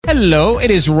Hello, it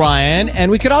is Ryan,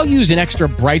 and we could all use an extra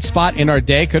bright spot in our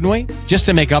day, couldn't we? Just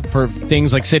to make up for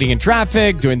things like sitting in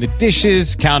traffic, doing the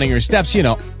dishes, counting your steps,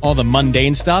 all the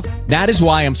mundane stuff. That is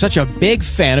why I'm such a big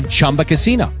fan of Chumba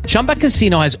Casino. Chumba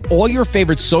Casino has all your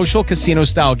favorite social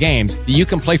casino-style games that you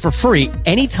can play for free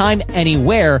anytime,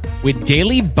 anywhere with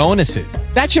daily bonuses.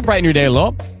 That should brighten your day a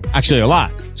little. Actually, a lot.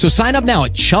 So sign up now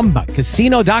at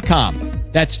ChumbaCasino.com.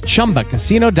 That's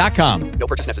ChumbaCasino.com. No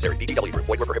purchase necessary. VGW Group.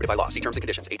 Void where prohibited by law. See terms and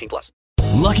conditions. 18+.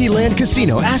 Lucky Land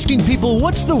Casino, asking people,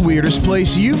 what's the weirdest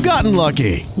place you've gotten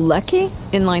lucky? Lucky?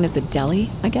 In line at the deli,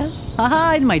 I guess?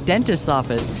 Aha, in my dentist's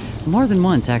office. More than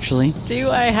once, actually.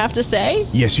 Do I have to say?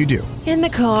 Yes, you do. In the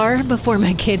car before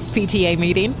my kids' PTA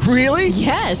meeting. Really?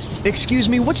 Yes. Excuse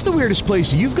me, what's the weirdest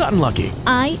place you've gotten lucky?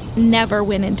 I never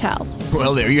win and tell.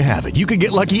 Well, there you have it. You can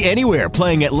get lucky anywhere,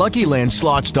 playing at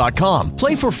LuckyLandSlots.com.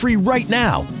 Play for free right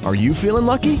now. Are you feeling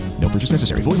lucky? No purchase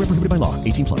necessary. Void where prohibited by law.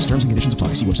 18+. Terms and conditions apply.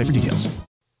 See website for details.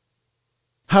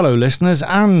 Hello, listeners,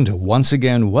 and once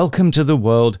again, welcome to the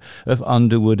world of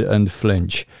Underwood and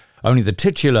Flinch. Only the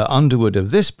titular Underwood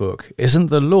of this book isn't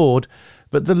the lord,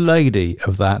 but the lady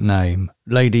of that name,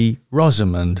 Lady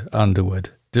Rosamund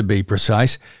Underwood, to be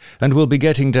precise, and we'll be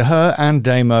getting to her and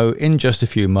Damo in just a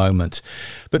few moments.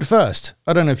 But first,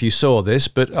 I don't know if you saw this,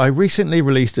 but I recently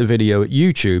released a video at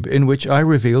YouTube in which I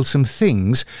revealed some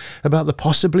things about the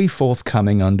possibly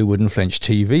forthcoming Underwood and Flinch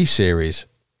TV series,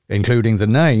 including the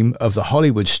name of the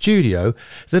Hollywood studio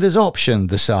that has optioned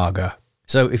the saga.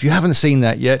 So if you haven't seen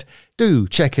that yet, do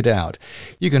check it out.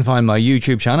 You can find my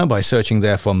YouTube channel by searching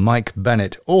there for Mike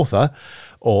Bennett Author,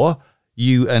 or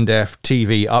U&F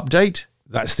TV Update,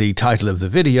 that's the title of the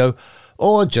video,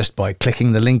 or just by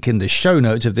clicking the link in the show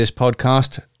notes of this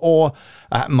podcast, or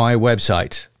at my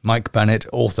website,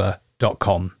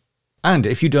 mikebennetauthor.com. And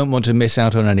if you don't want to miss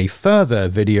out on any further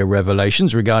video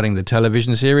revelations regarding the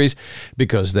television series,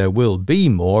 because there will be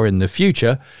more in the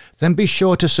future, then be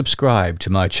sure to subscribe to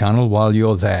my channel while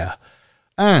you're there.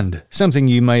 And something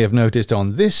you may have noticed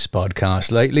on this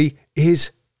podcast lately is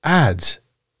ads.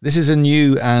 This is a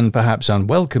new and perhaps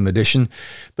unwelcome addition,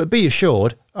 but be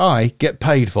assured I get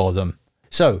paid for them.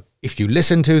 So, if you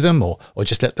listen to them, or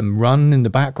just let them run in the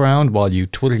background while you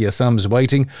twiddle your thumbs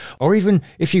waiting, or even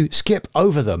if you skip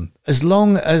over them, as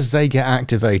long as they get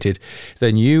activated,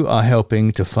 then you are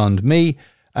helping to fund me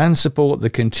and support the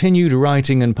continued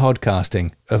writing and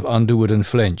podcasting of Underwood and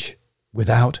Flinch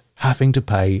without having to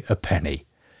pay a penny.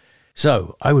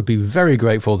 So, I would be very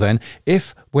grateful then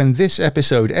if, when this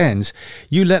episode ends,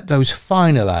 you let those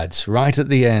final ads right at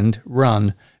the end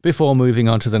run before moving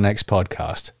on to the next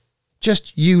podcast.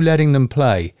 Just you letting them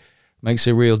play makes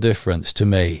a real difference to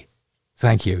me.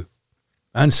 Thank you.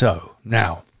 And so,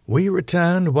 now, we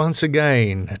return once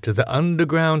again to the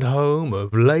underground home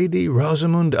of Lady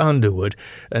Rosamund Underwood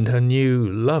and her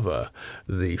new lover,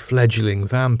 the fledgling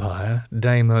vampire,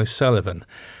 Damo Sullivan.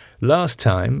 Last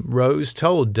time, Rose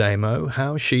told Damo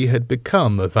how she had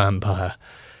become a vampire.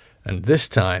 And this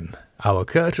time, our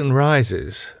curtain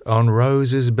rises on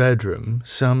Rose's bedroom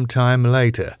some time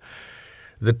later.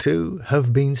 The two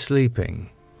have been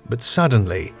sleeping, but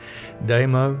suddenly,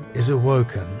 Damo is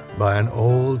awoken by an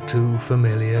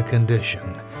all-too-familiar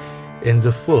condition in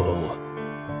the full.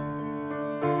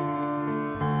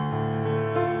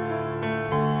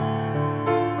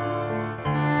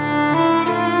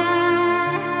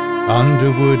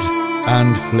 Underwood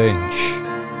and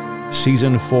Flinch,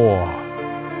 Season 4,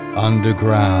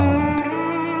 Underground.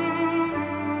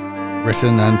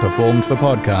 Written and performed for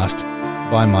podcast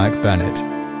by Mike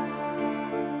Bennett.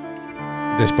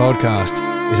 This podcast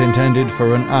is intended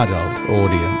for an adult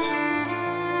audience.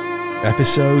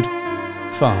 Episode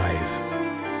 5.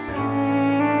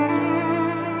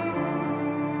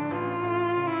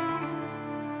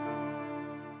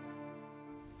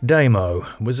 Damo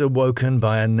was awoken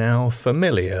by a now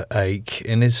familiar ache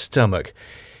in his stomach.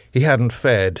 He hadn't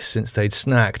fed since they'd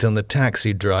snacked on the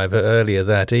taxi driver earlier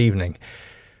that evening.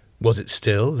 Was it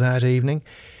still that evening?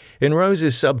 In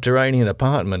Rose's subterranean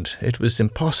apartment, it was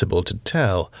impossible to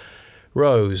tell.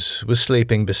 Rose was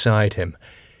sleeping beside him.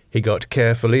 He got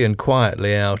carefully and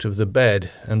quietly out of the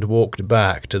bed and walked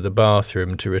back to the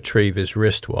bathroom to retrieve his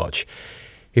wristwatch.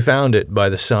 He found it by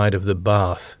the side of the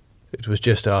bath. It was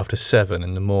just after 7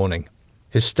 in the morning.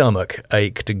 His stomach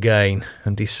ached again,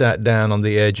 and he sat down on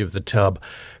the edge of the tub,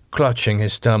 clutching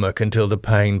his stomach until the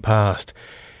pain passed.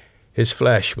 His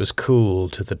flesh was cool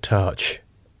to the touch.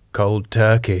 Cold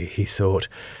turkey, he thought.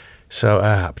 So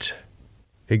apt.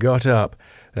 He got up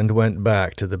and went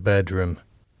back to the bedroom.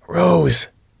 "Rose!"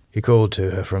 he called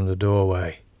to her from the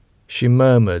doorway. She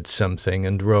murmured something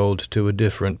and rolled to a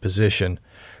different position.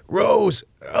 "Rose,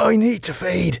 I need to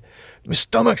feed. My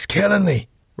stomach's killing me.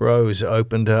 Rose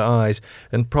opened her eyes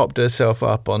and propped herself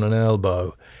up on an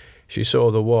elbow. She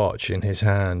saw the watch in his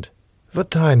hand.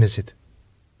 What time is it?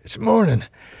 It's morning.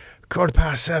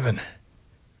 7:15.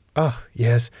 Oh,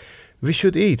 yes. We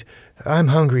should eat. I'm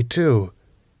hungry too.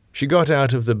 She got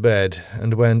out of the bed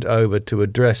and went over to a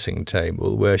dressing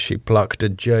table where she plucked a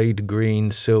jade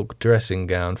green silk dressing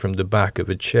gown from the back of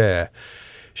a chair.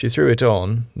 She threw it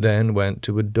on, then went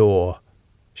to a door.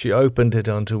 She opened it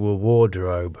onto a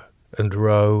wardrobe, and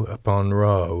row upon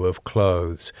row of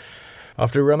clothes.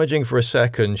 After rummaging for a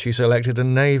second, she selected a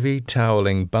navy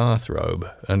toweling bathrobe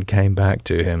and came back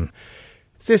to him.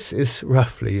 This is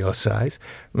roughly your size,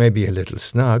 maybe a little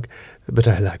snug, but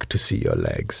I like to see your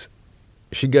legs.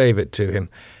 She gave it to him,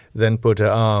 then put her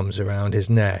arms around his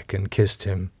neck and kissed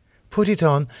him. Put it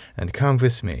on and come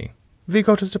with me. We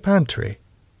go to the pantry.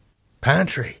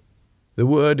 Pantry? The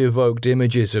word evoked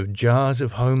images of jars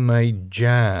of homemade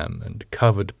jam and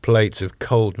covered plates of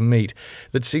cold meat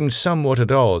that seemed somewhat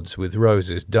at odds with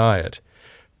Rose's diet.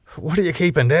 What are you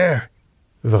keeping there?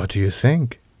 What do you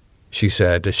think? She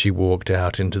said as she walked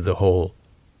out into the hall.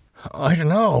 I don't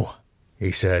know,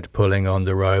 he said, pulling on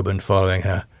the robe and following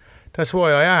her. That's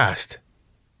why I asked.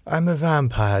 I'm a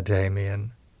vampire,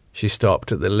 Damien. She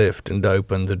stopped at the lift and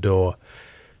opened the door.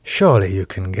 Surely you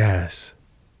can guess.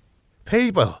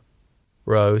 People!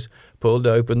 Rose pulled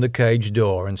open the cage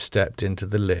door and stepped into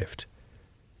the lift.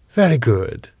 Very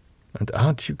good. And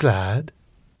aren't you glad?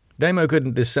 Damo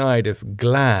couldn't decide if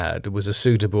glad was a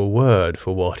suitable word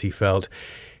for what he felt.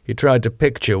 He tried to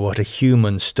picture what a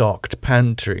human-stocked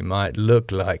pantry might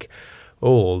look like.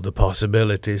 All the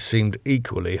possibilities seemed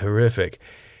equally horrific.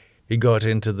 He got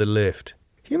into the lift.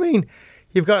 You mean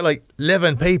you've got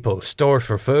 11 people stored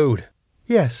for food?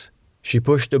 Yes. She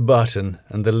pushed a button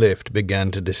and the lift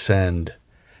began to descend.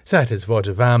 That is what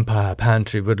a vampire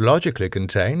pantry would logically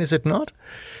contain, is it not?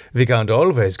 We can't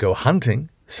always go hunting.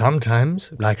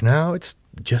 Sometimes, like now, it's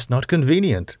just not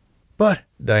convenient. But,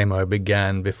 Damo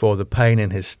began before the pain in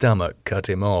his stomach cut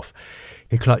him off.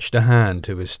 He clutched a hand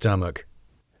to his stomach.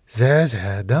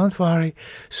 There, don't worry.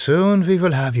 Soon we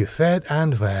will have you fed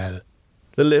and well.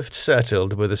 The lift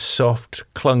settled with a soft,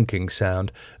 clunking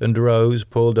sound, and Rose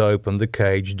pulled open the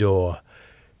cage door.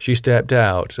 She stepped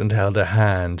out and held a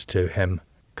hand to him.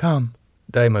 Come.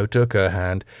 Damo took her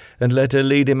hand and let her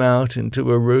lead him out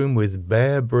into a room with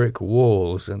bare brick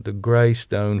walls and a grey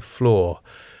stone floor.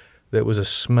 There was a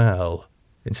smell.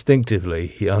 Instinctively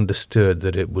he understood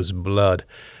that it was blood,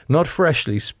 not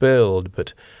freshly spilled,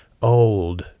 but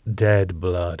old, dead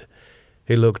blood.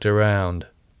 He looked around.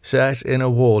 Set in a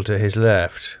wall to his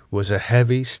left was a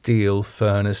heavy steel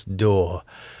furnace door.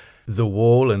 The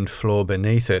wall and floor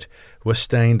beneath it were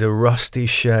stained a rusty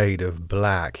shade of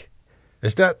black.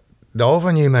 Is that the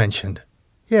oven you mentioned?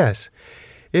 Yes.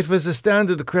 It was the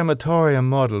standard crematorium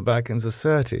model back in the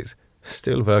 30s.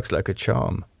 Still works like a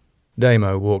charm.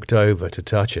 Damo walked over to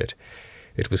touch it.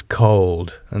 It was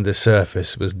cold, and the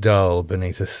surface was dull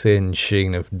beneath a thin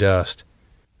sheen of dust.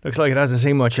 Looks like it hasn't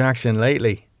seen much action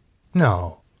lately.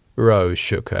 No. Rose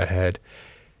shook her head.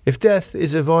 If death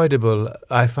is avoidable,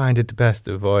 I find it best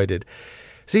avoided.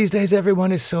 These days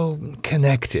everyone is so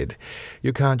connected.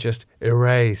 You can't just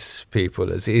erase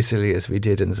people as easily as we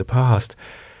did in the past.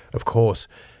 Of course,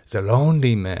 the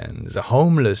lonely men, the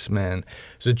homeless men,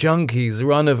 the junkies,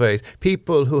 runaways,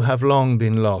 people who have long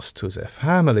been lost to their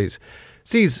families,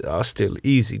 these are still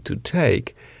easy to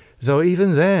take. Though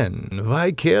even then,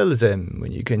 why kill them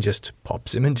when you can just pop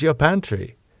them into your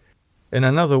pantry? In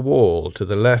another wall to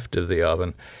the left of the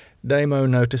oven, Damo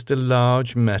noticed a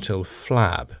large metal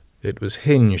flap. It was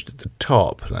hinged at the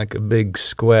top like a big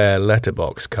square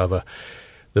letterbox cover.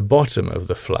 The bottom of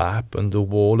the flap and the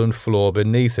wall and floor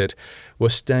beneath it were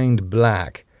stained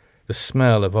black. The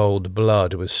smell of old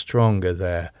blood was stronger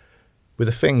there. With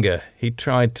a finger he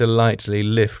tried to lightly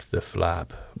lift the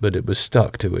flap, but it was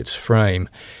stuck to its frame.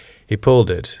 He pulled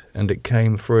it, and it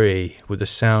came free, with a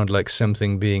sound like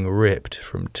something being ripped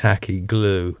from tacky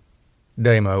glue.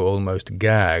 Damo almost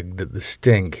gagged at the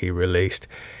stink he released.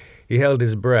 He held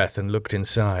his breath and looked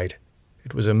inside.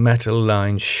 It was a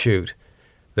metal-lined chute,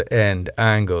 the end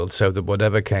angled so that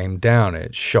whatever came down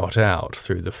it shot out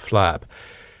through the flap.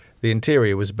 The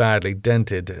interior was badly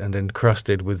dented and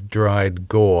encrusted with dried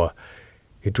gore.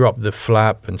 He dropped the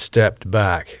flap and stepped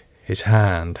back, his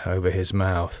hand over his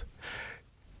mouth.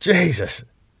 Jesus!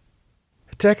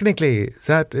 Technically,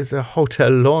 that is a hotel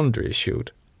laundry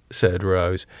chute, said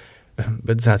Rose,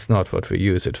 but that's not what we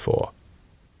use it for.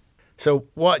 So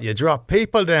what, you drop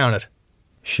people down it?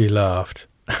 She laughed.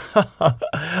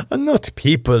 Not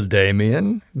people,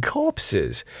 Damien.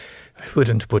 Corpses. I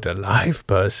wouldn't put a live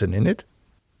person in it.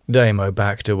 Damo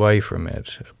backed away from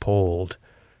it, appalled.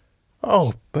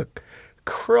 Oh, but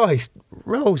Christ,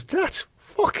 Rose, that's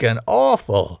fucking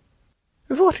awful.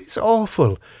 What is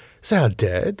awful? They're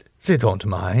dead. They don't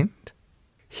mind.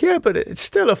 Yeah, but it's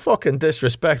still a fucking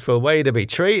disrespectful way to be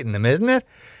treating them, isn't it?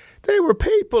 They were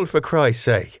people, for Christ's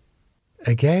sake.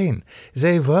 Again,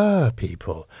 they were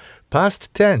people.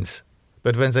 Past tense.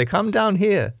 But when they come down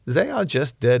here, they are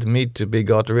just dead meat to be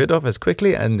got rid of as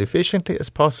quickly and efficiently as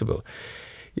possible.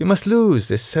 You must lose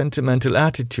this sentimental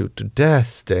attitude to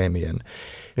death, Damien.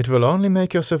 It will only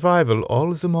make your survival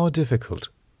all the more difficult.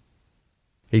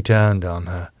 He turned on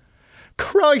her.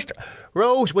 Christ,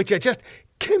 Rose, would you just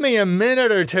give me a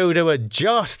minute or two to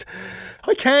adjust?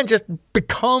 I can't just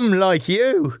become like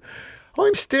you.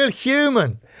 I'm still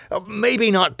human.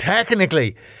 Maybe not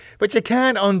technically, but you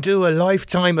can't undo a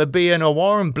lifetime of being a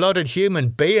warm-blooded human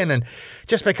being and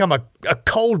just become a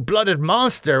cold-blooded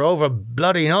monster over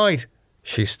bloody night.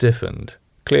 She stiffened,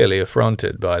 clearly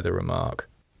affronted by the remark.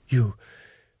 You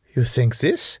think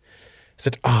this?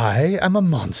 That I am a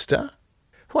monster?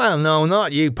 Well, no,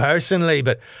 not you personally,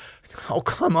 but... Oh,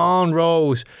 come on,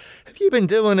 Rose. Have you been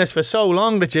doing this for so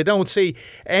long that you don't see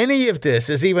any of this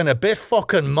as even a bit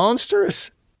fucking monstrous?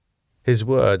 His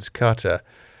words cut her.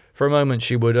 For a moment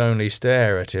she would only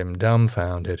stare at him,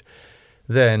 dumbfounded.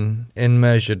 Then, in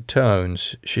measured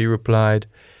tones, she replied,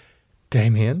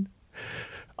 Damien,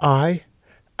 I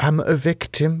am a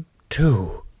victim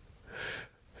too.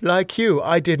 Like you,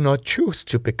 I did not choose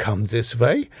to become this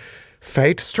way.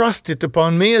 Fate thrust it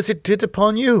upon me as it did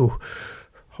upon you.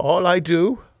 All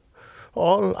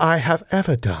I have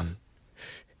ever done,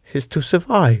 is to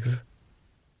survive.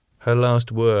 Her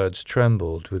last words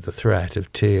trembled with the threat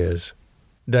of tears.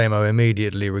 Damo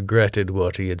immediately regretted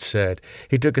what he had said.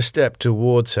 He took a step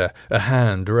towards her, a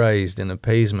hand raised in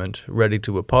appeasement, ready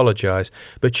to apologize,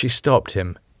 but she stopped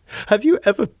him. Have you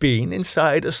ever been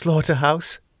inside a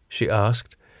slaughterhouse? She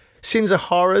asked. Seen the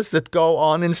horrors that go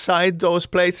on inside those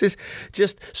places,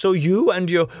 just so you and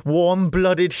your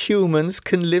warm-blooded humans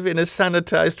can live in a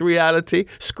sanitized reality,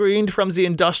 screened from the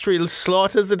industrial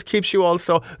slaughters that keeps you all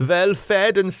so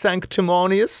well-fed and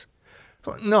sanctimonious?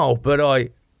 No, but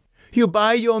You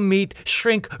buy your meat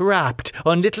shrink-wrapped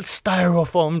on little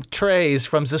styrofoam trays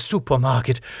from the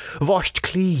supermarket, washed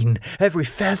clean, every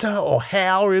feather or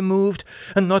hair removed,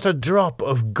 and not a drop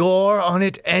of gore on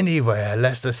it anywhere,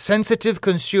 lest the sensitive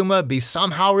consumer be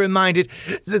somehow reminded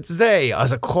that they are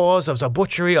the cause of the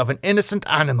butchery of an innocent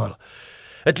animal.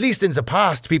 At least in the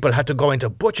past, people had to go into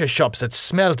butcher shops that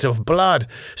smelt of blood,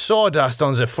 sawdust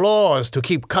on the floors to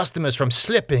keep customers from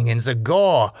slipping in the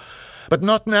gore. But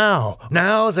not now.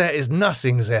 Now there is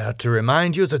nothing there to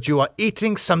remind you that you are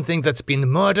eating something that's been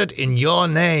murdered in your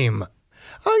name.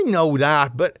 I know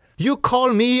that, but you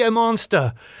call me a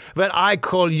monster. Well, I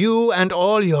call you and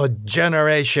all your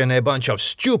generation a bunch of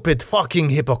stupid fucking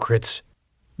hypocrites.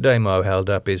 Damo held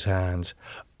up his hands.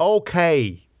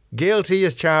 Okay, guilty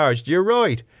as charged, you're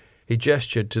right. He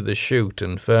gestured to the chute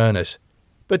and furnace.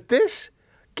 But this?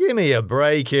 Give me a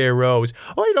break here, Rose.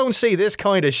 I don't see this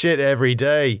kind of shit every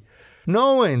day.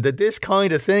 Knowing that this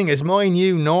kind of thing is my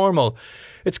new normal,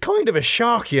 it's kind of a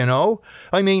shock, you know.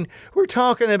 I mean, we're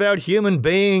talking about human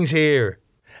beings here.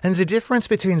 And the difference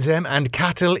between them and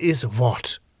cattle is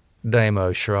what?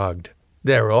 Damo shrugged.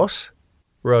 They're us?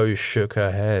 Rose shook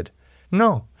her head.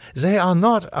 No, they are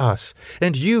not us,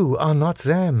 and you are not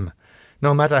them.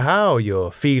 No matter how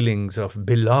your feelings of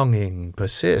belonging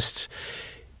persists,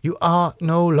 you are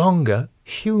no longer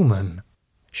human.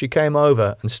 She came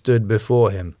over and stood before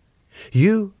him.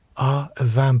 You are a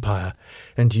vampire,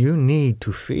 and you need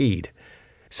to feed.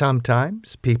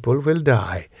 Sometimes people will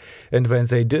die, and when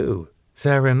they do,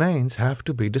 their remains have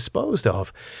to be disposed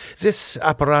of. This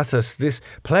apparatus, this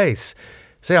place,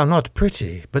 they are not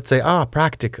pretty, but they are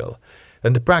practical,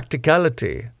 and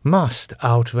practicality must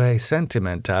outweigh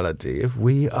sentimentality if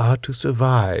we are to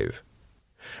survive.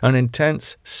 An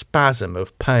intense spasm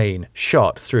of pain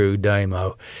shot through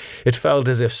Damo. It felt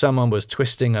as if someone was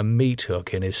twisting a meat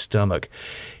hook in his stomach.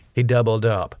 He doubled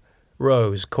up.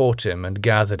 Rose caught him and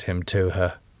gathered him to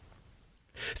her.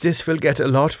 This will get a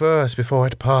lot worse before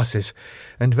it passes,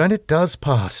 and when it does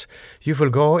pass, you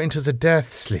will go into the death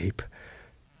sleep.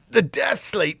 The death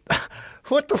sleep?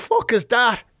 What the fuck is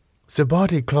that? The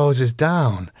body closes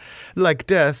down, like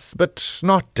death, but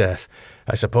not death.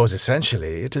 I suppose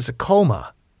essentially it is a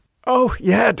coma. Oh,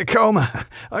 yeah, the coma.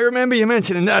 I remember you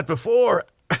mentioning that before,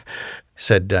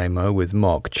 said Damo with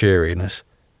mock cheeriness.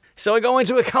 So I go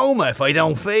into a coma if I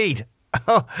don't feed.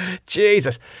 Oh,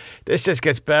 Jesus, this just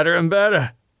gets better and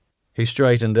better. He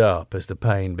straightened up as the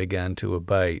pain began to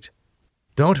abate.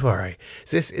 Don't worry,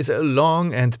 this is a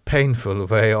long and painful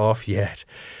way off yet.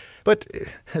 But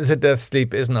the death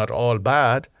sleep is not all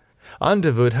bad.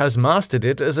 Underwood has mastered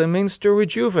it as a means to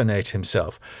rejuvenate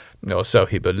himself, or so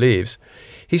he believes.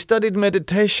 He studied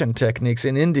meditation techniques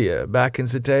in India back in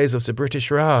the days of the British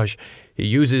Raj. He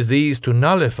uses these to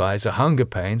nullify the hunger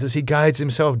pains as he guides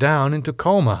himself down into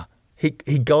coma. He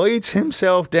guides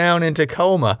himself down into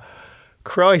coma.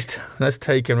 Christ, that's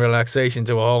taking relaxation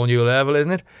to a whole new level,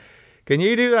 isn't it? Can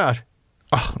you do that?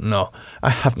 Oh, no, I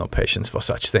have no patience for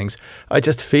such things. I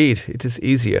just feed. It is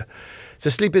easier. The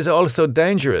sleep is also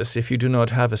dangerous if you do not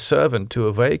have a servant to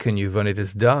awaken you when it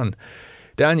is done.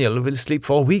 Daniel will sleep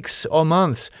for weeks or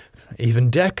months, even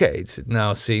decades, it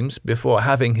now seems, before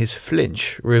having his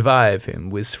flinch revive him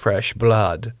with fresh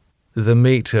blood. The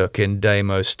meat hook in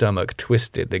Damo's stomach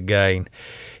twisted again.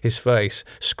 His face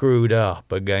screwed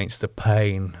up against the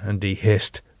pain, and he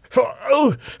hissed,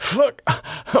 "Oh, fuck,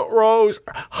 Rose,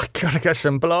 I gotta get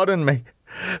some blood in me.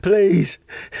 Please,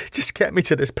 just get me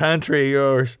to this pantry of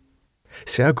yours."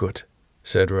 "So good,"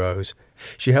 said Rose.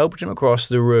 She helped him across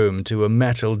the room to a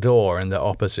metal door in the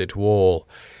opposite wall.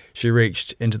 She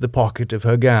reached into the pocket of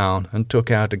her gown and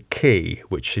took out a key,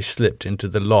 which she slipped into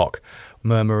the lock,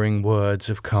 murmuring words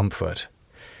of comfort.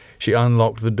 She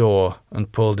unlocked the door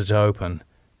and pulled it open.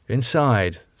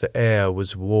 Inside, the air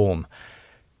was warm.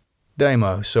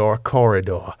 Damo saw a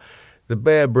corridor. The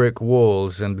bare brick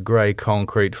walls and grey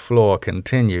concrete floor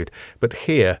continued, but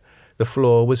here the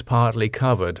floor was partly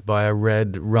covered by a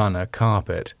red runner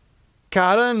carpet.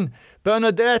 "Karen!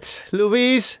 Bernadette!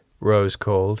 Louise!" Rose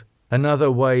called.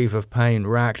 Another wave of pain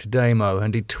racked Damo,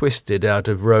 and he twisted out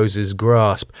of Rose's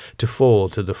grasp to fall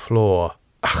to the floor.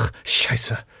 "Ach,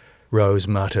 Scheiße," Rose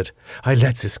muttered. "I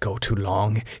let this go too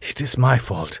long. It is my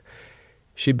fault."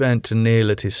 She bent to kneel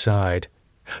at his side.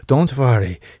 "Don't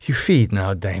worry. You feed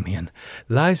now, Damien.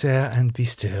 Lie there and be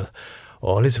still.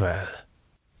 All is well."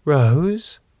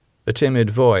 "Rose?" A timid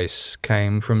voice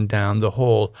came from down the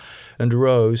hall, and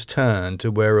Rose turned to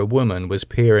where a woman was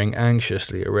peering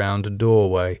anxiously around a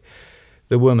doorway.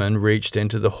 The woman reached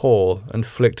into the hall and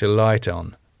flicked a light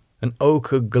on. An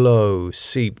ochre glow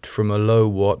seeped from a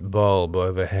low-watt bulb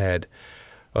overhead.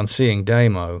 On seeing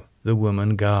Damo, the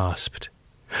woman gasped.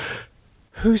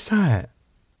 "Who's that?"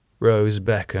 Rose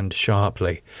beckoned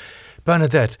sharply.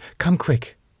 "Bernadette, come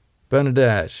quick."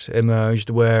 Bernadette emerged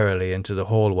warily into the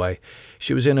hallway.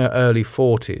 She was in her early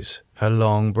 40s, her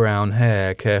long brown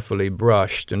hair carefully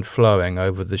brushed and flowing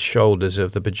over the shoulders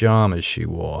of the pyjamas she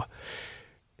wore.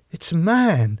 "It's a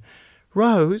man!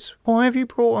 Rose, why have you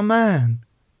brought a man?"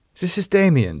 "This is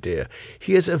Damien, dear.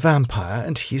 He is a vampire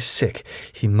and he is sick.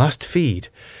 He must feed.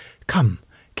 Come,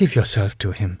 give yourself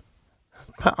to him."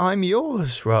 "But I'm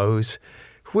yours, Rose.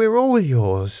 We're all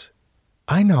yours."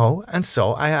 "I know, and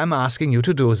so I am asking you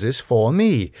to do this for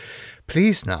me.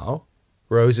 Please now."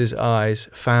 Rose's eyes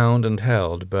found and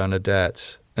held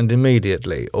Bernadette's, and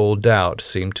immediately all doubt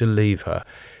seemed to leave her.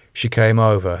 She came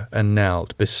over and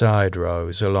knelt beside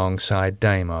Rose alongside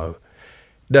Damo.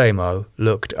 Damo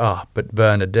looked up at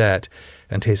Bernadette,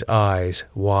 and his eyes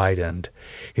widened.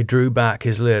 He drew back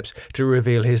his lips to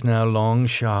reveal his now long,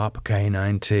 sharp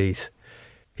canine teeth.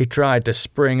 He tried to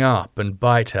spring up and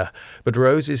bite her, but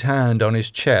Rose's hand on his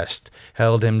chest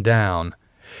held him down.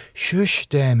 "Shush,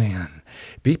 Damien.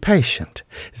 Be patient.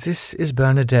 This is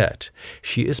Bernadette.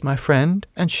 She is my friend,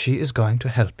 and she is going to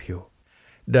help you."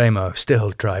 Damo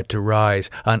still tried to rise,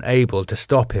 unable to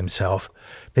stop himself.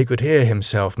 He could hear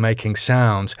himself making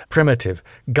sounds, primitive,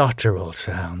 guttural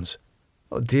sounds.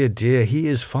 "Oh, dear, dear, he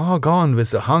is far gone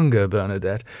with the hunger,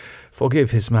 Bernadette.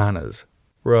 Forgive his manners."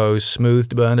 Rose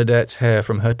smoothed Bernadette's hair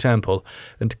from her temple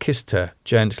and kissed her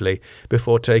gently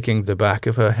before taking the back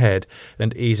of her head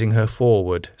and easing her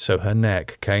forward so her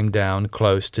neck came down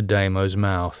close to Damo's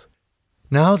mouth.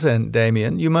 "Now then,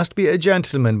 Damien, you must be a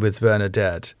gentleman with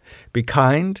Bernadette. Be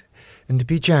kind and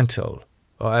be gentle,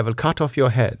 or I will cut off your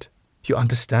head. You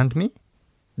understand me?"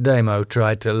 Damo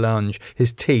tried to lunge,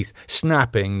 his teeth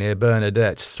snapping near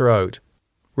Bernadette's throat.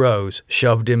 Rose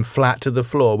shoved him flat to the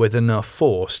floor with enough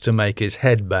force to make his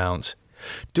head bounce.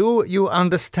 "Do you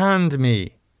understand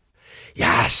me?"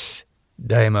 "Yes,"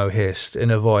 Damo hissed in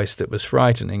a voice that was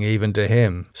frightening even to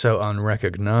him, so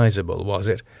unrecognizable was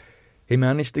it. He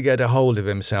managed to get a hold of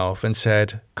himself and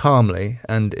said, calmly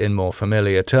and in more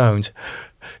familiar tones,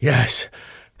 "Yes,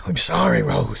 I'm sorry,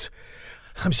 Rose.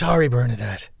 I'm sorry,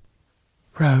 Bernadette."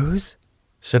 "Rose?"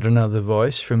 said another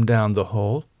voice from down the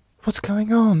hall. "What's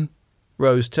going on?"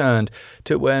 Rose turned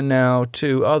to where now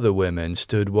 2 other women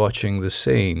stood watching the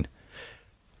scene.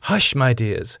 "Hush, my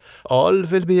dears. All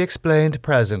will be explained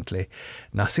presently.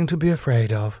 Nothing to be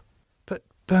afraid of." "But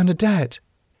Bernadette—"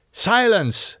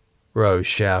 "Silence!" Rose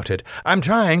shouted. "I'm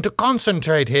trying to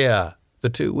concentrate here." The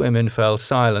two women fell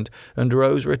silent, and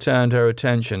Rose returned her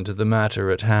attention to the matter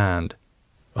at hand.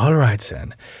 "All right,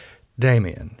 then.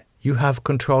 Damien, you have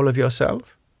control of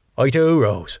yourself?" "I do,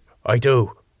 Rose. I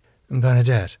do."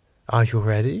 "Bernadette, are you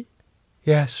ready?"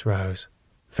 "Yes, Rose."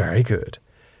 "Very good.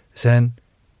 Then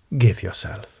give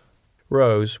yourself."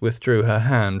 Rose withdrew her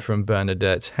hand from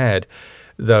Bernadette's head,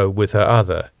 though with her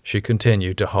other she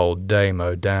continued to hold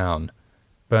Damo down.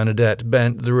 Bernadette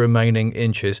bent the remaining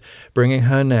inches, bringing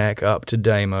her neck up to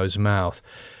Damo's mouth.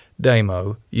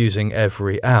 Damo, using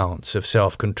every ounce of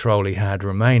self-control he had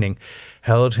remaining,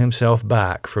 held himself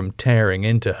back from tearing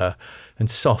into her and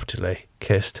softly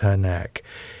kissed her neck.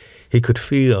 He could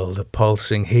feel the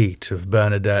pulsing heat of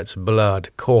Bernadette's blood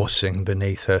coursing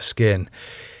beneath her skin.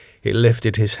 He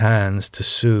lifted his hands to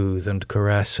soothe and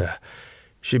caress her.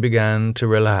 She began to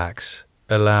relax,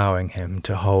 allowing him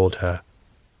to hold her.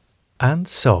 "And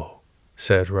so,"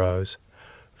 said Rose,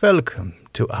 "welcome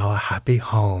to our happy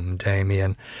home,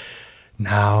 Damien.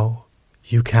 Now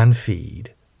you can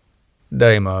feed."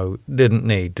 Damo didn't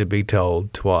need to be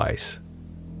told twice.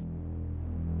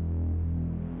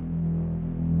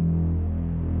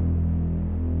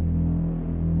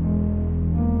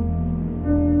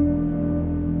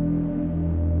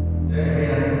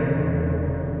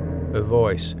 A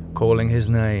voice calling his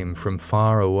name from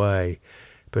far away,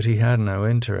 but he had no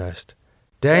interest.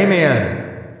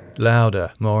 "Damien!"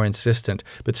 Louder, more insistent,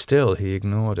 but still he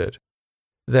ignored it.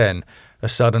 Then, a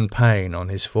sudden pain on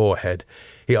his forehead.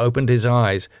 He opened his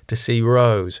eyes to see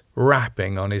Rose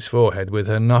rapping on his forehead with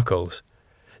her knuckles.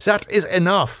 "That is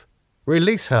enough!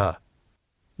 Release her!"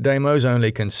 Damo's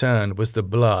only concern was the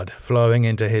blood flowing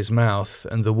into his mouth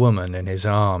and the woman in his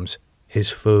arms, his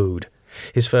food.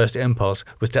 His first impulse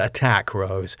was to attack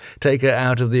Rose, take her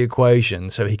out of the equation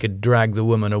so he could drag the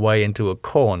woman away into a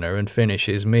corner and finish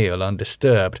his meal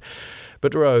undisturbed.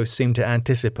 But Rose seemed to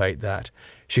anticipate that.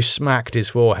 She smacked his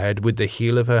forehead with the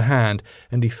heel of her hand,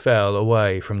 and he fell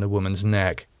away from the woman's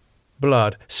neck.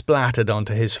 Blood splattered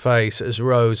onto his face as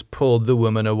Rose pulled the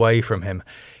woman away from him.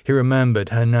 He remembered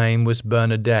her name was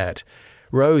Bernadette.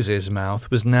 Rose's mouth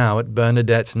was now at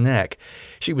Bernadette's neck.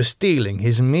 She was stealing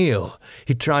his meal.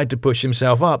 He tried to push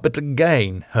himself up, but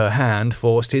again her hand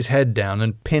forced his head down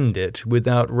and pinned it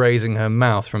without raising her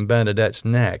mouth from Bernadette's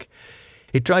neck.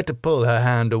 He tried to pull her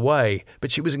hand away,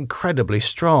 but she was incredibly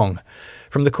strong.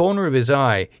 From the corner of his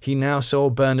eye, he now saw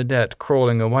Bernadette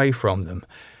crawling away from them.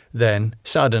 Then,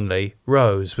 suddenly,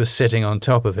 Rose was sitting on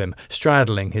top of him,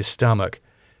 straddling his stomach.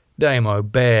 Damo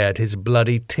bared his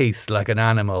bloody teeth like an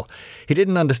animal. He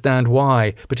didn't understand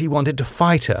why, but he wanted to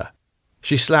fight her.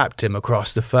 She slapped him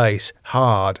across the face,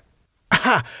 hard.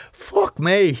 "Ah, fuck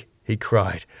me!" he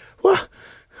cried.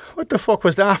 What the fuck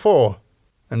was that for?"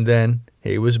 And then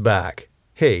he was back.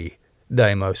 He,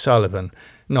 Damo Sullivan,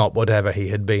 not whatever he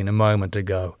had been a moment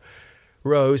ago.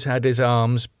 Rose had his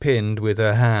arms pinned with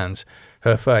her hands,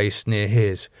 her face near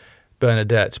his,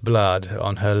 Bernadette's blood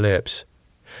on her lips.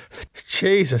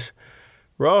 "Jesus,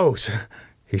 Rose,"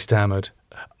 he stammered.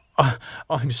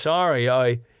 I'm sorry,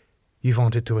 You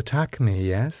wanted to attack me,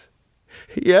 yes?"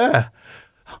 "Yeah.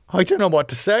 I don't know what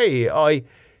to say.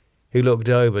 He looked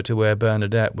over to where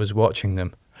Bernadette was watching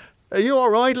them. "Are you all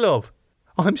right, love?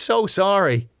 I'm so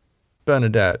sorry."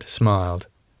 Bernadette smiled.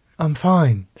 "I'm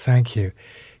fine, thank you.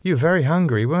 You were very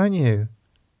hungry, weren't you?"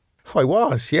 "I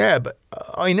was, yeah, but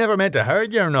I never meant to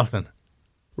hurt you or nothing."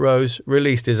 Rose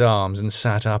released his arms and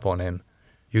sat up on him.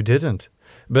 "You didn't,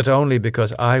 but only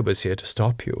because I was here to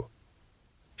stop you."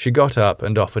 She got up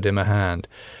and offered him a hand.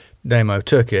 Damo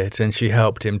took it, and she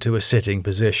helped him to a sitting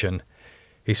position.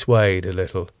 He swayed a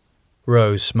little.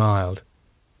 Rose smiled.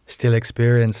 "Still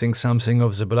experiencing something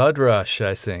of the blood rush,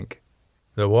 I think."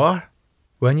 "The what?"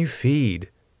 "When you feed.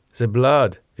 The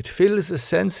blood. It fills the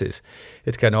senses.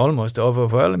 It can almost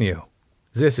overwhelm you.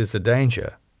 This is the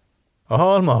danger."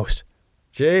 "Almost?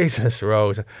 Jesus,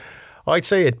 Rose. I'd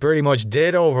say it pretty much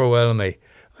did overwhelm me.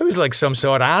 I was like some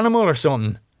sort of animal or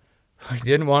something. I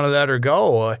didn't want to let her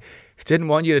go. I didn't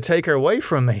want you to take her away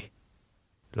from me."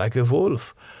 "Like a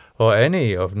wolf, or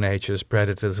any of nature's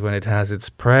predators when it has its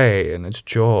prey in its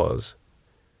jaws."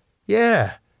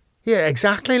 Yeah,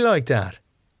 exactly like that.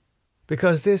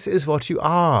 Because this is what you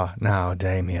are now,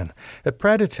 Damien, a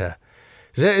predator.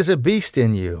 There is a beast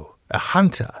in you, a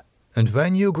hunter, and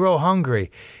when you grow hungry,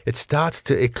 it starts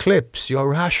to eclipse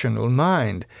your rational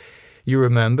mind. You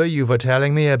remember you were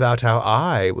telling me about how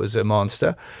I was a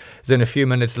monster. Then a few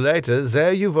minutes later,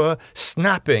 there you were,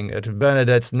 snapping at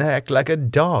Bernadette's neck like a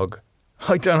dog.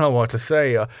 I don't know what to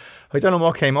say. I don't know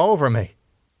what came over me."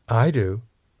 "I do.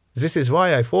 This is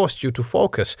why I forced you to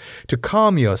focus, to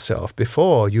calm yourself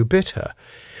before you bit her.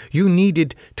 You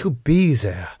needed to be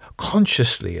there,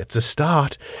 consciously at the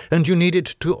start, and you needed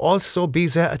to also be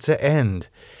there at the end.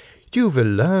 You will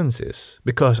learn this,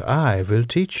 because I will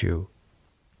teach you.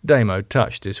 Damo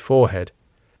touched his forehead.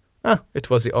 It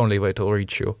was the only way to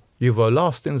reach you. You were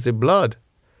lost in the blood.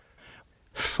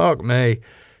 Fuck me.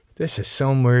 This is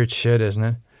some weird shit, isn't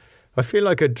it? I feel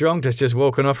like a drunk that's just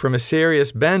woken up from a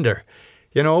serious bender.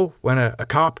 You know, when a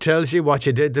cop tells you what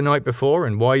you did the night before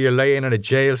and why you're laying in a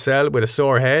jail cell with a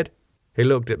sore head. He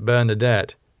looked at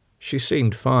Bernadette. She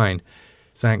seemed fine.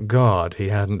 Thank God he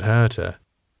hadn't hurt her.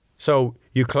 So,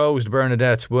 you closed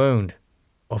Bernadette's wound?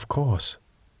 Of course.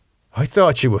 I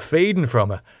thought you were feeding from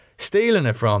her, stealing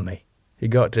it from me. He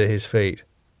got to his feet.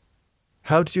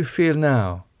 How do you feel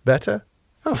now? Better?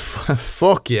 Oh,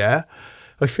 fuck yeah.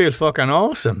 I feel fucking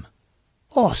awesome.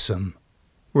 Awesome?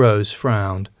 Rose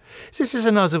frowned. This is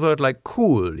another word like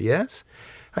cool, yes?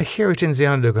 I hear it in the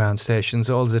underground stations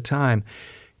all the time.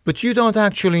 But you don't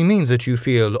actually mean that you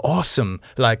feel awesome,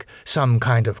 like some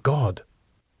kind of god.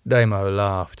 Damo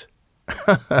laughed.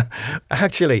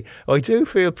 Actually, I do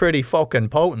feel pretty fucking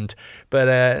potent,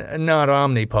 but not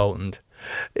omnipotent.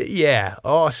 Yeah,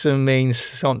 awesome means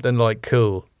something like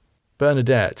cool.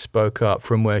 Bernadette spoke up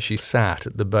from where she sat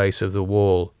at the base of the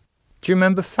wall. Do you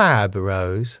remember Fab,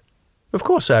 Rose? Of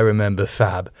course I remember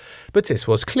Fab, but this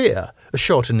was clear, a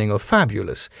shortening of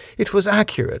fabulous. It was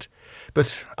accurate.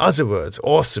 But other words,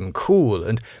 awesome, cool,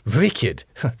 and wicked,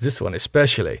 this one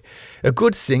especially. A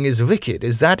good thing is wicked,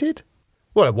 is that it?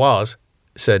 Well, it was,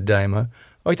 said Damo.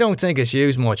 I don't think it's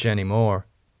used much anymore.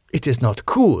 It is not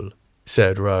cool,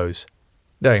 said Rose.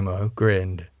 Damo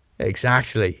grinned.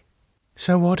 Exactly.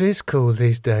 So what is cool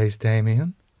these days,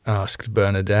 Damien? Asked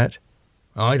Bernadette.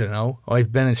 I don't know.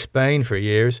 I've been in Spain for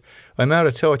years. I'm out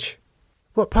of touch.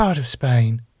 What part of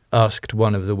Spain? Asked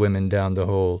one of the women down the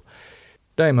hall.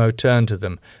 Damo turned to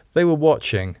them. They were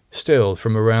watching, still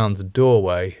from around the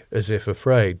doorway, as if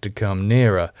afraid to come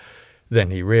nearer.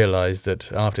 Then he realized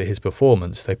that after his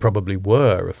performance they probably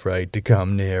were afraid to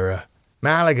come nearer.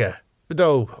 Malaga.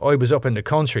 Though I was up in the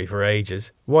country for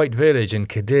ages. White village in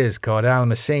Cadiz called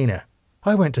Almacina.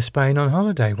 I went to Spain on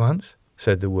holiday once,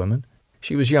 said the woman.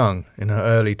 She was young, in her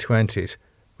early 20s,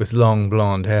 with long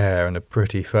blonde hair and a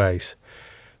pretty face.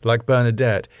 Like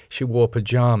Bernadette, she wore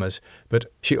pyjamas, but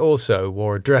she also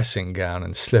wore a dressing gown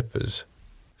and slippers.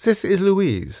 This is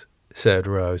Louise, said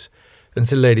Rose, and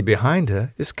the lady behind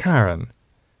her is Karen.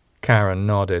 Karen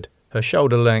nodded. Her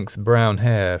shoulder-length brown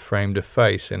hair framed a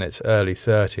face in its early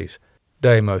 30s.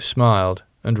 Damo smiled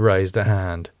and raised a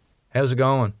hand. How's it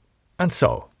going? And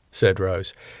so, said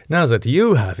Rose, now that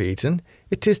you have eaten,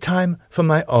 it is time for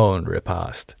my own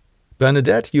repast.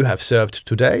 Bernadette, you have served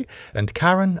today, and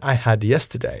Karen I had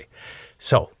yesterday.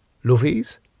 So,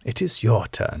 Louise, it is your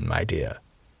turn, my dear.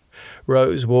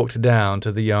 Rose walked down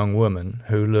to the young woman,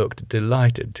 who looked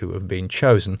delighted to have been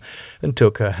chosen, and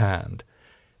took her hand.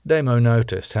 Damo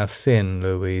noticed how thin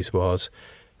Louise was,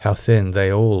 how thin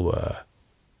they all were.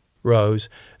 Rose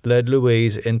led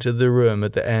Louise into the room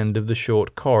at the end of the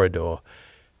short corridor.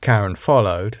 Karen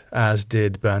followed, as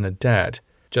did Bernadette.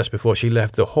 Just before she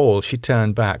left the hall, she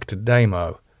turned back to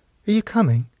Damo. Are you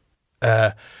coming?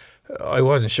 I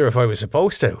wasn't sure if I was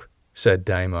supposed to, said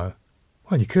Damo.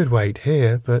 Well, you could wait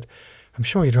here, but I'm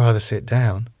sure you'd rather sit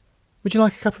down. Would you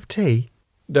like a cup of tea?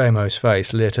 Damo's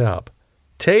face lit up.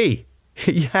 Tea?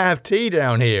 You have tea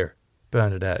down here?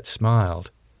 Bernadette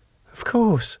smiled. Of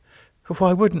course.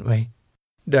 Why wouldn't we?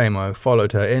 Damo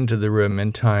followed her into the room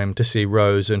in time to see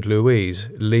Rose and Louise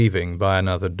leaving by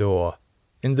another door.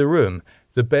 In the room,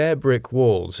 the bare brick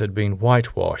walls had been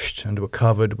whitewashed and were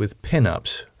covered with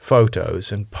pin-ups,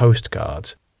 photos, and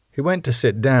postcards. He went to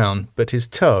sit down, but his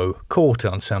toe caught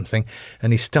on something,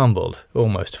 and he stumbled,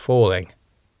 almost falling.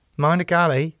 Mind a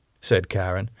gully? Said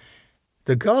Karen.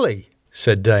 The gully?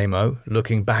 Said Damo,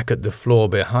 looking back at the floor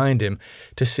behind him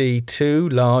to see two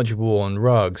large worn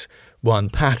rugs, one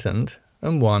patterned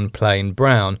and one plain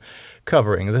brown,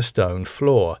 covering the stone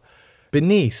floor.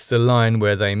 Beneath the line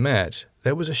where they met,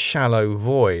 there was a shallow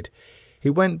void. He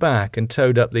went back and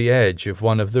towed up the edge of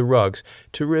one of the rugs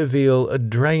to reveal a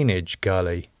drainage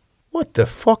gully. What the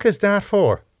fuck is that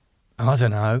for? I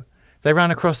don't know. They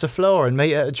ran across the floor and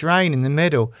meet at a drain in the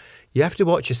middle. You have to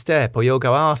watch your step or you'll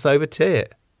go arse over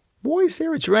tit. Why is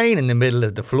there a drain in the middle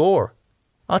of the floor?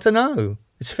 I don't know.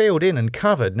 It's filled in and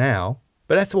covered now.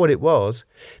 But that's what it was.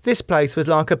 This place was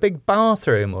like a big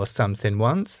bathroom or something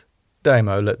once.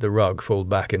 Damo let the rug fall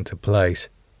back into place.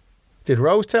 Did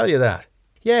Rose tell you that?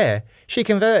 Yeah, she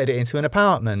converted it into an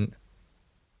apartment.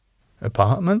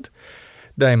 Apartment?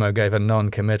 Damo gave a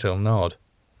non-committal nod.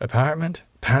 Apartment,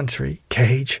 pantry,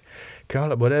 cage.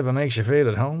 Call it whatever makes you feel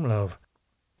at home, love.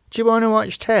 Do you want to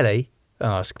watch telly?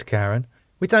 Asked Karen.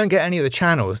 We don't get any of the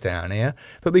channels down here,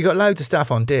 but we got loads of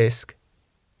stuff on disc.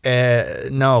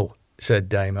 No, said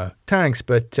Damo. Thanks,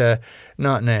 but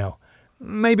not now.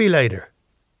 Maybe later.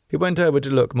 He went over to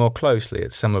look more closely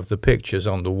at some of the pictures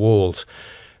on the walls.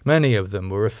 Many of them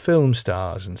were of film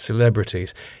stars and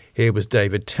celebrities. Here was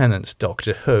David Tennant's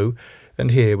Doctor Who, and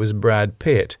here was Brad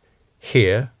Pitt.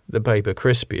 Here, the paper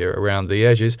crispier around the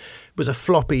edges, was a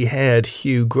floppy-haired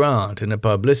Hugh Grant in a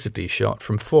publicity shot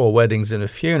from 4 Weddings and a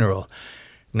Funeral.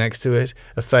 Next to it,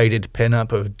 a faded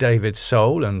pin-up of David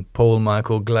Soul and Paul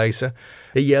Michael Glaser,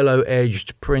 a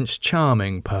yellow-edged Prince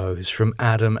Charming pose from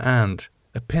Adam Ant,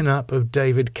 a pin-up of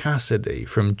David Cassidy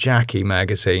from Jackie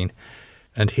magazine,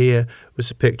 and here was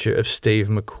a picture of Steve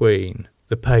McQueen,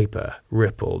 the paper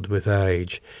rippled with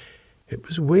age. It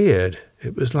was weird.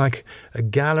 It was like a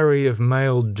gallery of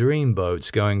male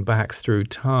dreamboats going back through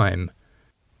time.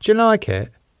 "Do you like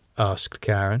it?" asked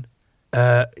Karen.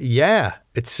 Yeah,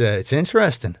 it's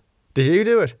interesting. Did you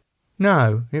do it?"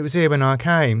 "No, it was here when I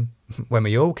came. When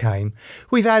we all came.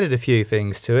 We've added a few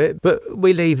things to it, but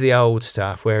we leave the old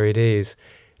stuff where it is.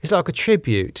 It's like a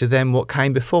tribute to them what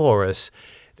came before us,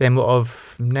 them what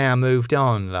have now moved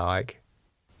on, like."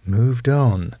 Moved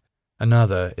on.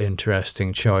 Another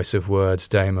interesting choice of words,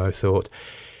 Damo thought.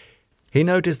 He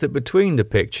noticed that between the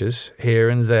pictures, here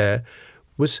and there,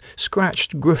 was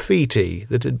scratched graffiti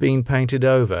that had been painted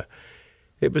over.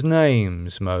 It was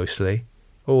names, mostly,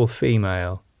 all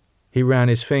female. He ran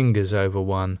his fingers over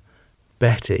one.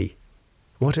 Betty.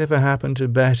 Whatever happened to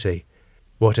Betty?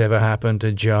 Whatever happened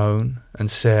to Joan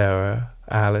and Sarah,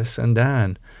 Alice and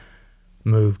Anne?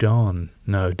 Moved on,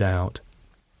 no doubt.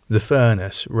 The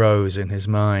furnace rose in his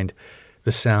mind,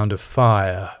 the sound of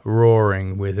fire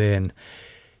roaring within.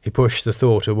 He pushed the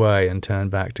thought away and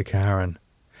turned back to Karen.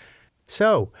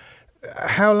 "So,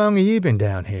 how long have you been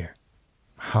down here?"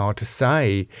 "Hard to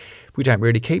say. We don't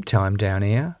really keep time down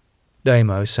here."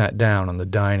 Damo sat down on the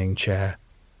dining chair.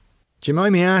 "Do you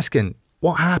mind me asking,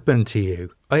 what happened to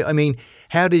you? I mean,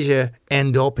 how did you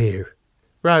end up here?"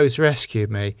 "Rose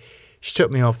rescued me. She took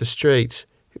me off the streets.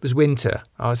 It was winter.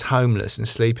 I was homeless and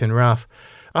sleeping rough.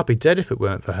 I'd be dead if it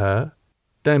weren't for her."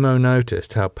 Damo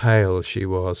noticed how pale she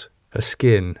was, her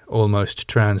skin almost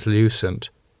translucent.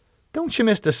 "Don't you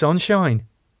miss the sunshine?"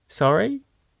 "Sorry?"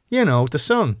 "You know, the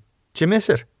sun. Do you miss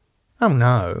it?" "Oh,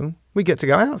 no. We get to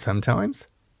go out sometimes."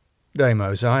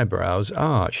 Damo's eyebrows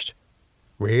arched.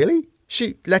 "Really?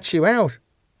 She lets you out?"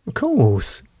 "Of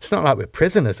course. It's not like we're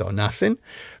prisoners or nothing.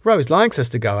 Rose likes us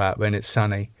to go out when it's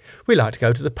sunny. We like to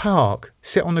go to the park,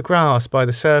 sit on the grass by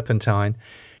the Serpentine.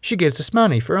 She gives us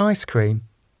money for ice cream."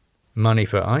 Money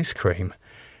for ice cream?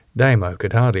 Damo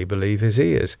could hardly believe his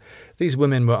ears. These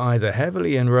women were either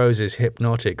heavily in Rose's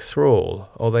hypnotic thrall,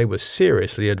 or they were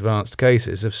seriously advanced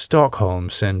cases of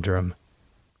Stockholm Syndrome.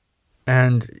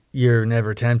 "And you're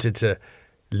never tempted to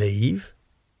leave?"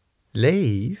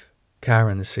 "Leave?"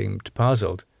 Karen seemed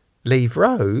puzzled. "Leave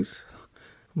Rose?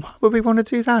 Why would we want to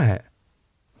do that?"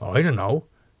 "I don't know.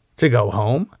 To go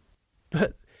home."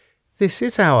 "But this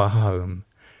is our home.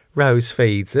 Rose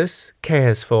feeds us,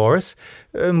 cares for us,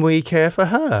 and we care for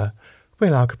her.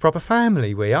 We're like a proper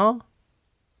family, we are."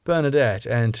 Bernadette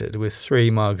entered with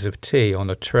 3 mugs of tea on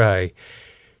a tray.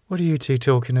 "What are you two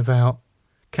talking about?"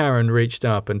 Karen reached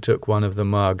up and took one of the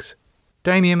mugs.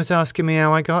 "Damien was asking me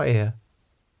how I got here."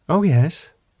 "Oh,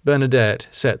 yes." Bernadette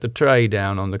set the tray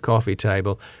down on the coffee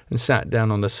table and sat down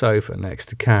on the sofa next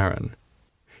to Karen.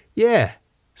 "Yeah,"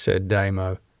 said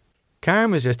Damo.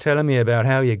 "Karen was just telling me about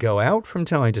how you go out from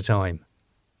time to time."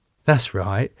 "That's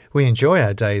right. We enjoy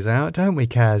our days out, don't we,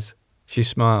 Kaz?" She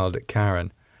smiled at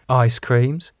Karen. "Ice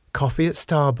creams, coffee at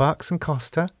Starbucks and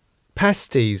Costa,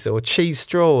 pasties or cheese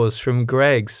straws from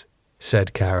Greg's,"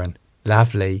 said Karen.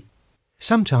 "Lovely."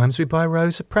 "Sometimes we buy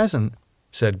Rose a present,"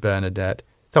 said Bernadette.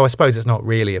 "Though I suppose it's not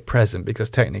really a present because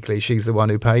technically she's the one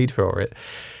who paid for it.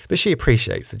 But she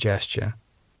appreciates the gesture."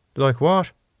 "Like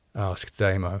what?" asked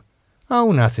Damo.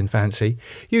 "Oh, nothing fancy.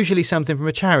 Usually something from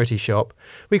a charity shop.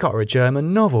 We got her a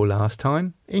German novel last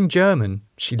time. In German.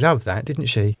 She loved that, didn't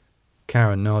she?"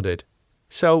 Karen nodded.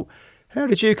 "So, how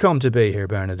did you come to be here,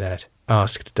 Bernadette?"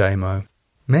 asked Damo.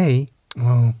 "Me?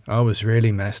 Oh, I was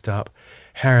really messed up.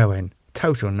 Heroin.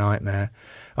 Total nightmare.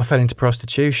 I fell into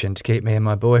prostitution to keep me and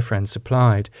my boyfriend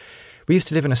supplied. We used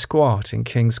to live in a squat in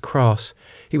King's Cross.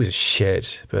 He was a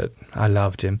shit, but I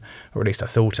loved him, or at least I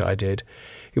thought I did.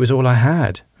 He was all I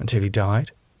had until he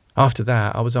died. After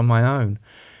that, I was on my own.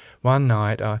 One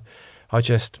night, I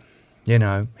just,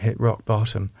 hit rock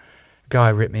bottom. A guy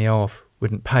ripped me off.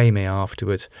 Wouldn't pay me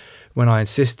afterwards. When I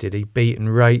insisted, he beat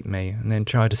and raped me and then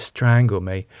tried to strangle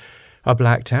me. I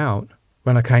blacked out.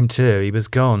 When I came to, he was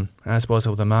gone, as was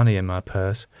all the money in my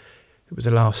purse. It was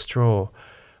the last straw.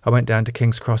 I went down to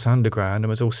King's Cross Underground and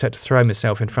was all set to throw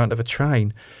myself in front of a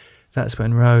train. That's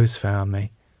when Rose found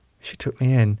me. She took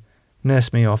me in,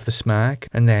 nursed me off the smack,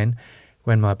 and then,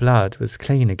 when my blood was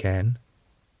clean again...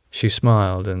 She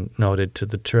smiled and nodded to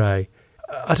the tray.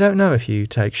 I don't know if you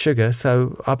take sugar,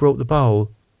 so I brought the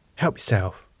bowl. Help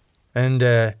yourself. And,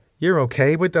 you're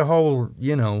okay with the whole,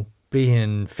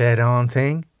 being fed on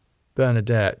thing?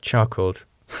 Bernadette chuckled.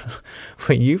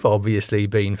 Well, you've obviously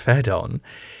been fed on.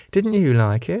 Didn't you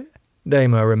like it?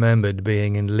 Damo remembered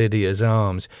being in Lydia's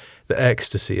arms, the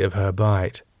ecstasy of her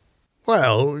bite.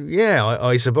 Well, yeah,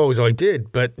 I suppose I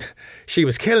did, but she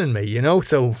was killing me,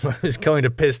 so I was kind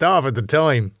of pissed off at the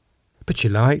time. But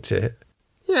you liked it?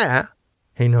 Yeah.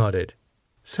 He nodded.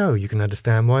 So you can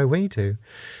understand why we do.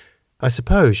 I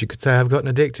suppose you could say I've got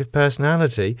an addictive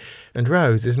personality, and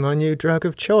Rose is my new drug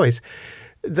of choice,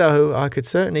 though I could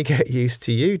certainly get used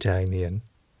to you, Damien.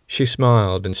 She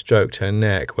smiled and stroked her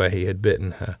neck where he had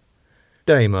bitten her.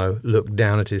 Damo looked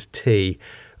down at his tea,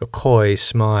 a coy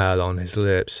smile on his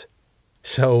lips.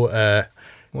 So,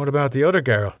 what about the other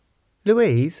girl?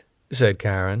 Louise, said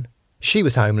Karen. She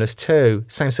was homeless too,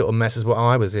 same sort of mess as what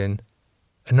I was in.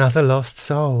 Another lost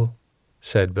soul,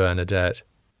 said Bernadette.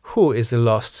 Who is a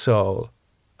lost soul?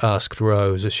 Asked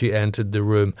Rose as she entered the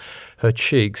room, her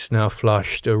cheeks now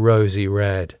flushed a rosy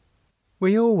red.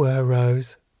 We all were,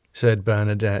 Rose, said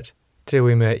Bernadette, till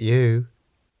we met you.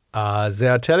 Ah, they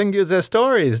are telling you their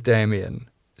stories, Damien,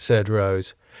 said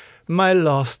Rose. My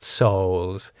lost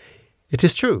souls. It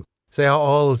is true, they are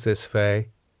all this way.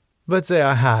 But they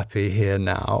are happy here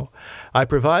now. I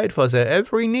provide for their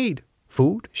every need.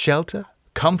 Food, shelter,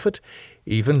 comfort,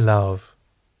 even love.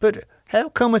 But how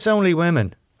come it's only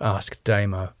women? Asked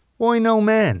Damo. Why no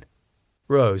men?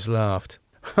 Rose laughed.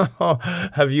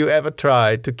 Have you ever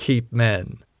tried to keep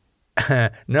men?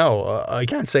 No, I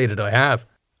can't say that I have.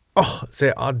 Oh,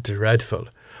 they are dreadful.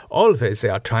 Always they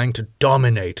are trying to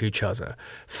dominate each other,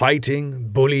 fighting,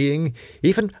 bullying,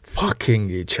 even fucking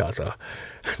each other.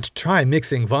 And try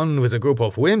mixing one with a group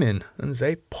of women, and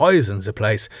they poison the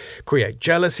place, create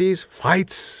jealousies,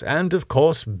 fights, and, of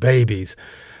course, babies.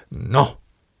 No.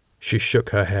 She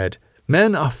shook her head.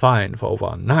 Men are fine for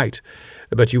one night,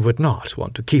 but you would not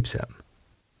want to keep them.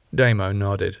 Damo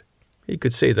nodded. He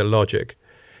could see the logic.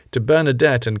 To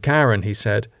Bernadette and Karen, he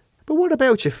said, But what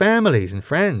about your families and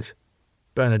friends?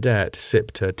 Bernadette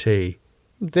sipped her tea.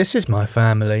 This is my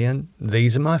family, and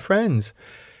these are my friends.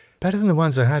 Better than the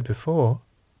ones I had before.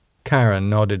 Karen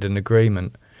nodded in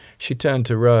agreement. She turned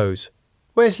to Rose.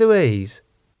 Where's Louise?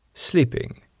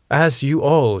 Sleeping, as you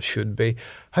all should be.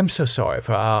 I'm so sorry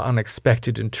for our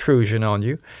unexpected intrusion on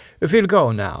you. We'll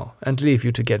go now, and leave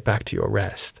you to get back to your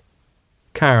rest.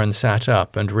 Karen sat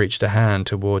up and reached a hand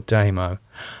toward Damo.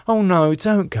 Oh no,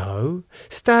 don't go.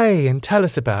 Stay and tell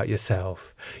us about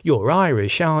yourself. You're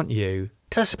Irish, aren't you?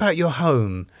 Tell us about your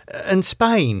home, and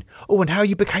Spain, and how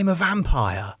you became a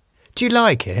vampire. Do you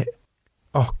like it?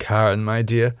 Oh, Karen, my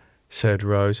dear, said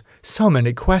Rose, so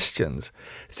many questions.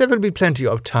 There will be plenty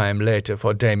of time later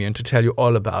for Damien to tell you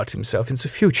all about himself in the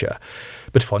future.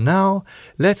 But for now,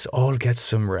 let's all get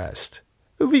some rest.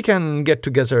 We can get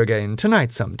together again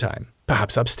tonight sometime,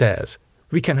 perhaps upstairs.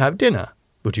 We can have dinner.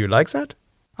 Would you like that?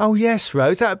 Oh, yes,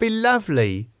 Rose, that would be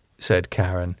lovely, said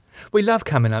Karen. We love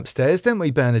coming upstairs, don't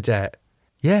we, Bernadette?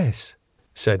 Yes,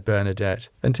 said Bernadette,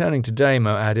 and turning to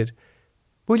Damo added,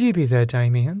 Will you be there,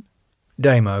 Damien?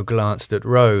 Damo glanced at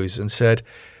Rose and said,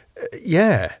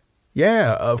 Yeah,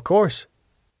 of course.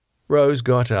 Rose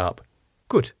got up.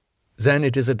 Good. Then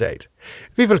it is a date.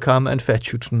 We will come and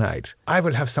fetch you tonight. I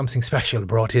will have something special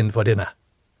brought in for dinner.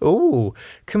 Oh,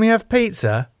 can we have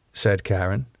pizza? Said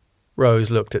Karen.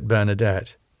 Rose looked at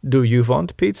Bernadette. Do you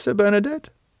want pizza, Bernadette?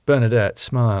 Bernadette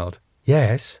smiled.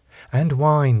 Yes, and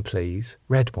wine, please.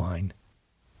 Red wine.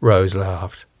 Rose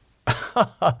laughed.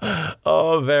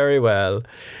 Oh, very well.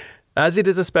 As it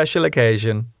is a special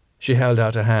occasion, she held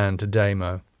out a hand to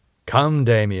Damo. Come,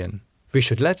 Damien. We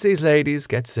should let these ladies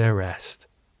get their rest.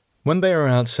 When they were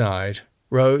outside,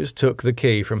 Rose took the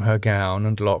key from her gown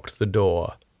and locked the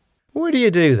door. Why do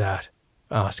you do that?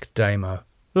 Asked Damo.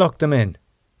 Lock them in.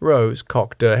 Rose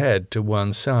cocked her head to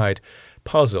one side,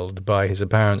 puzzled by his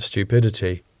apparent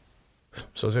stupidity.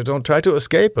 So they don't try to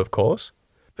escape, of course.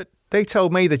 But they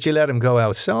told me that you let them go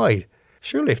outside.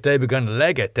 Surely if they were going to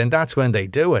leg it, then that's when they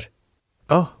do it.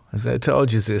 Oh, they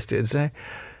told you this, did they?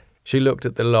 She looked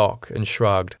at the lock and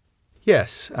shrugged.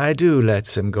 Yes, I do let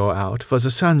them go out for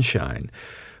the sunshine,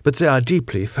 but they are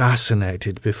deeply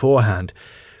fascinated beforehand,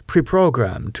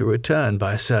 pre-programmed to return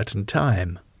by a certain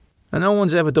time. And no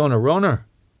one's ever done a runner.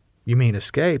 You mean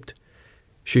escaped?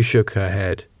 She shook her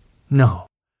head. No,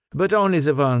 but only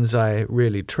the ones I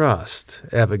really trust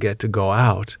ever get to go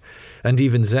out, and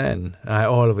even then I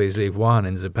always leave one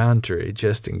in the pantry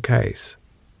just in case.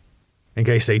 In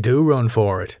case they do run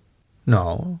for it?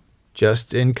 No,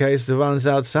 just in case the ones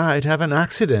outside have an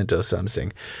accident or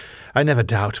something. I never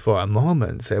doubt for a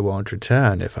moment they won't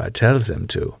return if I tell them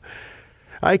to.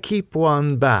 I keep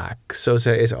one back so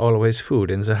there is always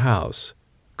food in the house.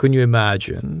 Can you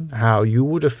imagine how you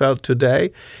would have felt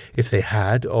today if they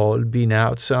had all been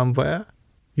out somewhere?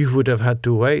 You would have had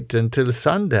to wait until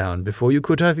sundown before you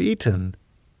could have eaten.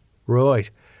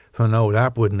 Right, well, no,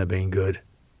 that wouldn't have been good.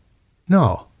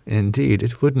 No, indeed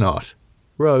it would not.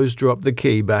 Rose dropped the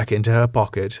key back into her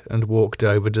pocket and walked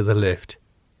over to the lift.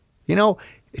 You know,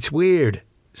 it's weird,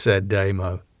 said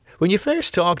Damo. When you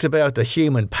first talked about the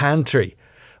human pantry,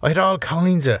 I had all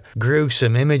kinds of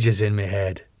gruesome images in my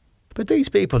head. But these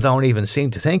people don't even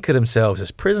seem to think of themselves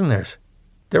as prisoners.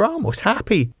 They're almost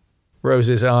happy.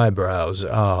 Rose's eyebrows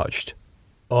arched.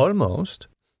 Almost?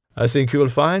 I think you'll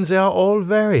find they are all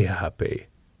very happy.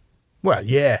 Well,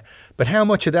 yeah, but how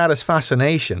much of that is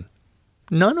fascination?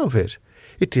 None of it.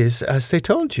 It is as they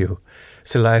told you.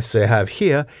 The life they have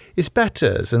here is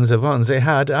better than the one they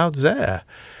had out there.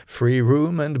 Free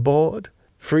room and board,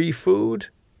 free food,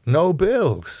 no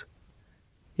bills.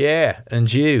 Yeah,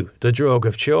 and you, the drug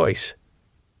of choice.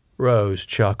 Rose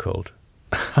chuckled.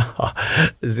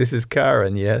 This is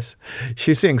Karen, yes.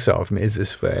 She thinks of me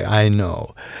this way, I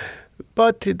know.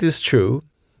 But it is true.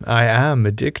 I am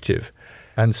addictive.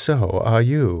 And so are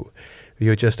you.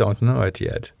 You just don't know it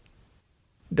yet.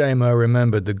 Damo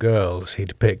remembered the girls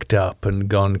he'd picked up and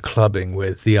gone clubbing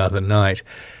with the other night,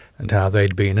 and how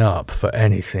they'd been up for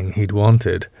anything he'd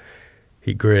wanted.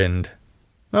 He grinned.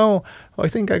 Oh, I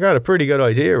think I got a pretty good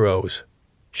idea, Rose.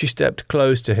 She stepped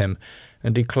close to him,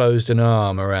 and he closed an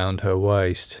arm around her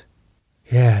waist.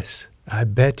 Yes, I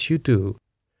bet you do.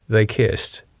 They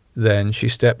kissed. Then she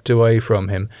stepped away from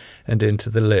him and into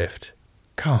the lift.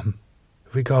 Come,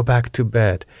 we go back to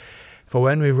bed. For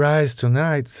when we rise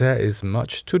tonight, there is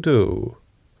much to do.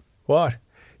 What?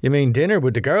 You mean dinner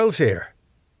with the girls here?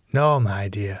 No, my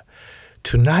dear.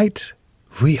 Tonight,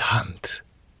 we hunt.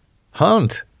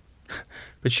 Hunt?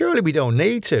 But surely we don't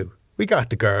need to. We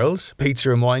got the girls,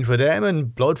 pizza and wine for them,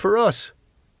 and blood for us.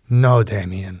 No,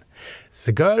 Damien.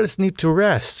 The girls need to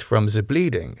rest from the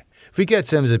bleeding. We get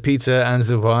them the pizza and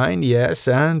the wine, yes,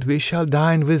 and we shall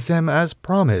dine with them as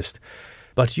promised.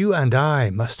 But you and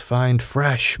I must find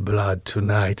fresh blood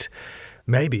tonight.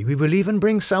 Maybe we will even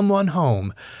bring someone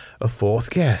home, a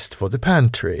fourth guest for the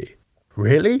pantry.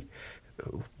 Really?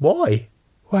 Why?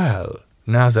 Well,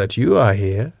 now that you are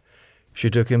here. She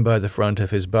took him by the front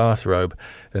of his bathrobe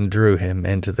and drew him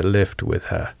into the lift with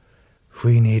her.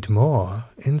 We need more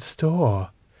in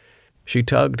store. She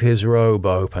tugged his robe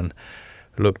open,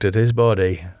 looked at his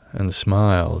body, and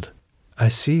smiled. I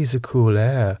see the cool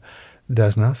air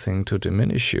does nothing to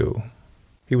diminish you.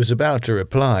 He was about to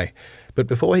reply, but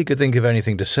before he could think of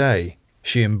anything to say,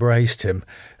 she embraced him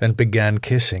and began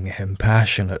kissing him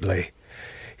passionately.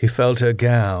 He felt her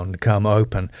gown come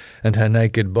open and her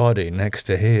naked body next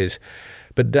to his,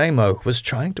 but Damo was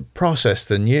trying to process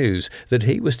the news that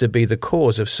he was to be the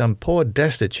cause of some poor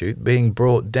destitute being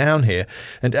brought down here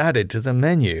and added to the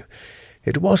menu.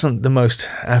 It wasn't the most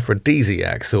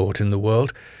aphrodisiac thought in the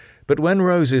world, but when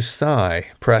Rose's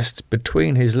thigh pressed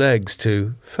between his legs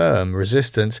to firm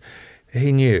resistance,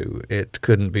 he knew it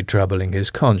couldn't be troubling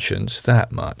his conscience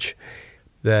that much.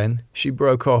 Then she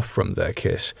broke off from their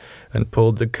kiss and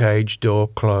pulled the cage door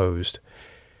closed.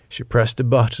 She pressed a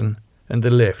button, and the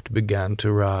lift began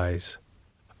to rise.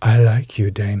 I like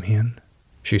you, Damien,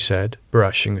 she said,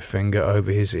 brushing a finger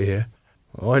over his ear.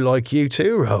 I like you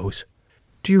too, Rose.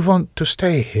 Do you want to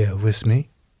stay here with me?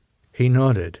 He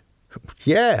nodded.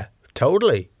 Yeah,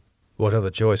 totally. What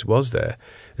other choice was there,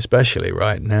 especially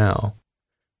right now?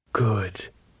 Good.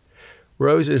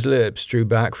 Rose's lips drew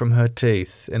back from her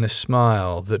teeth in a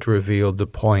smile that revealed the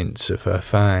points of her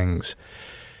fangs.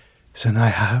 Then I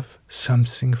have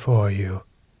something for you.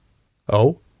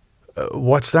 Oh?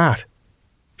 What's that?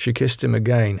 She kissed him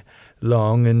again,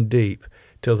 long and deep,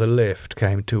 till the lift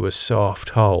came to a soft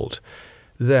halt.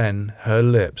 Then her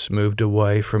lips moved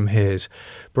away from his,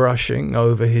 brushing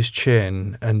over his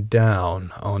chin and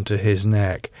down onto his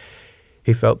neck.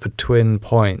 He felt the twin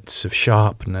points of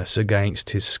sharpness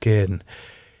against his skin.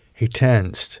 He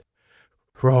tensed.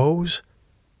 Rose,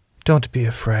 don't be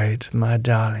afraid, my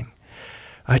darling.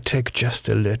 I take just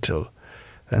a little,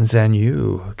 and then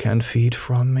you can feed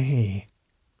from me."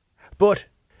 But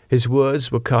his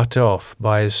words were cut off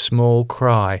by a small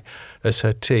cry as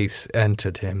her teeth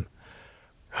entered him.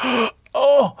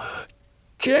 "Oh,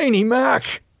 Janie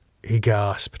Mac!" he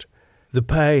gasped. The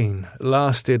pain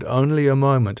lasted only a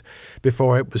moment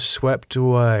before it was swept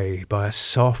away by a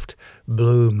soft,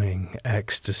 blooming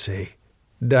ecstasy.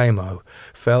 Damo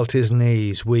felt his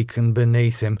knees weaken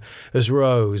beneath him as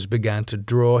Rose began to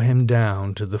draw him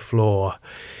down to the floor.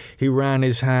 He ran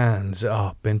his hands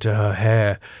up into her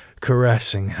hair,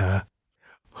 caressing her.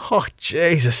 "Oh,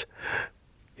 Jesus,"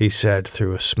 he said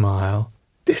through a smile.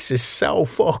 "This is so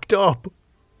fucked up."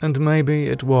 And maybe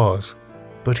it was,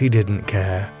 but he didn't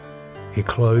care. He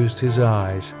closed his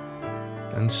eyes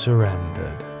and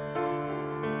surrendered.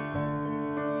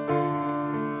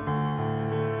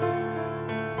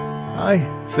 I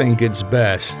think it's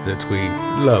best that we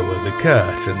lower the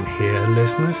curtain here,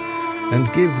 listeners,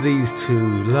 and give these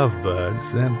two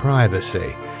lovebirds their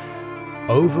privacy.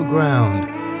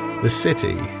 Overground, the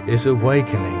city is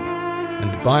awakening,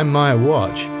 and by my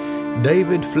watch,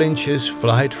 David Flinch's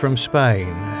flight from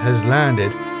Spain has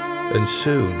landed, and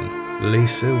soon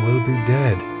Lisa will be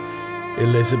dead.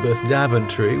 Elizabeth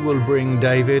Daventry will bring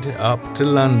David up to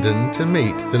London to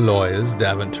meet the lawyers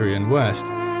Daventry and West,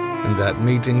 and that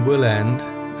meeting will end,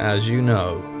 as you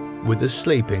know, with a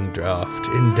sleeping draught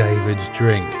in David's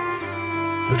drink.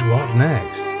 But what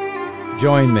next?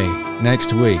 Join me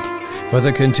next week for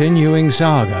the continuing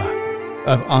saga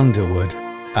of Underwood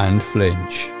and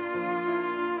Flinch.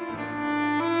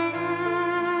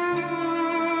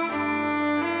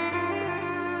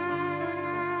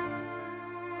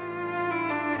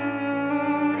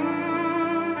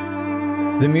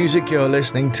 The music you're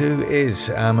listening to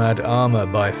is Ahmad Armour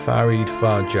by Farid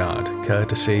Farjad,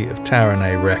 courtesy of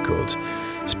Taranay Records,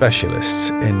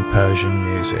 specialists in Persian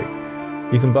music.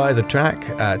 You can buy the track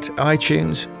at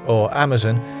iTunes or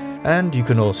Amazon, and you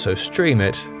can also stream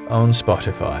it on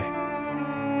Spotify.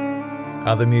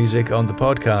 Other music on the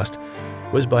podcast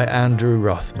was by Andrew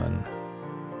Rothman.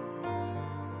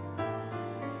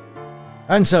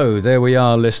 And so, there we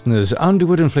are, listeners,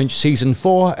 Underwood and Flinch Season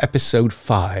 4, Episode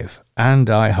 5, and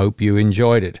I hope you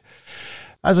enjoyed it.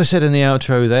 As I said in the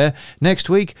outro there, next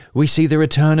week we see the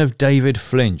return of David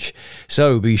Flinch,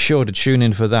 so be sure to tune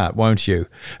in for that, won't you?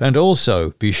 And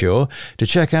also be sure to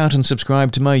check out and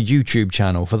subscribe to my YouTube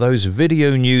channel for those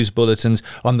video news bulletins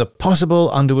on the possible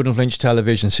Underwood and Flinch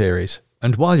television series.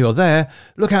 And while you're there,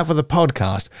 look out for the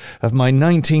podcast of my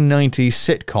 1990s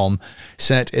sitcom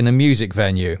set in a music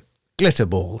venue.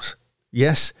 Glitterballs.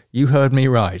 Yes, you heard me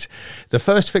right. The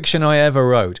first fiction I ever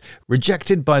wrote,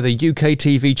 rejected by the UK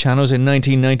TV channels in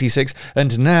 1996,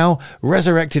 and now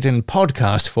resurrected in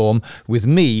podcast form with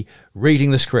me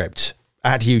reading the scripts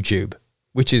at YouTube.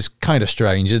 Which is kind of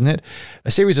strange, isn't it?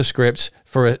 A series of scripts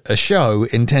for a show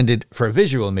intended for a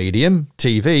visual medium,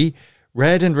 TV,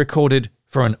 read and recorded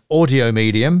for an audio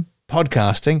medium,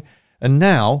 podcasting, and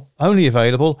now only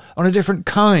available on a different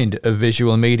kind of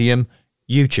visual medium,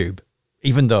 YouTube,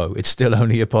 even though it's still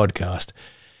only a podcast.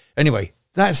 Anyway,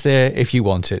 that's there if you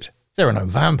want it. There are no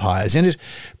vampires in it,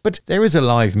 but there is a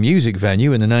live music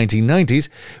venue in the 1990s,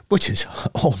 which is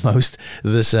almost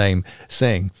the same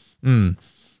thing.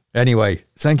 Anyway,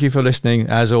 thank you for listening,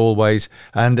 as always,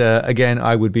 and again,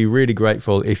 I would be really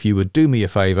grateful if you would do me a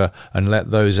favour and let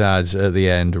those ads at the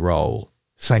end roll.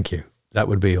 Thank you. That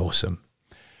would be awesome.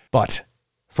 But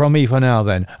from me for now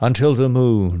then, until the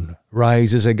moon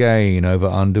rises again over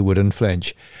Underwood and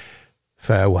Flinch,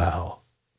 farewell.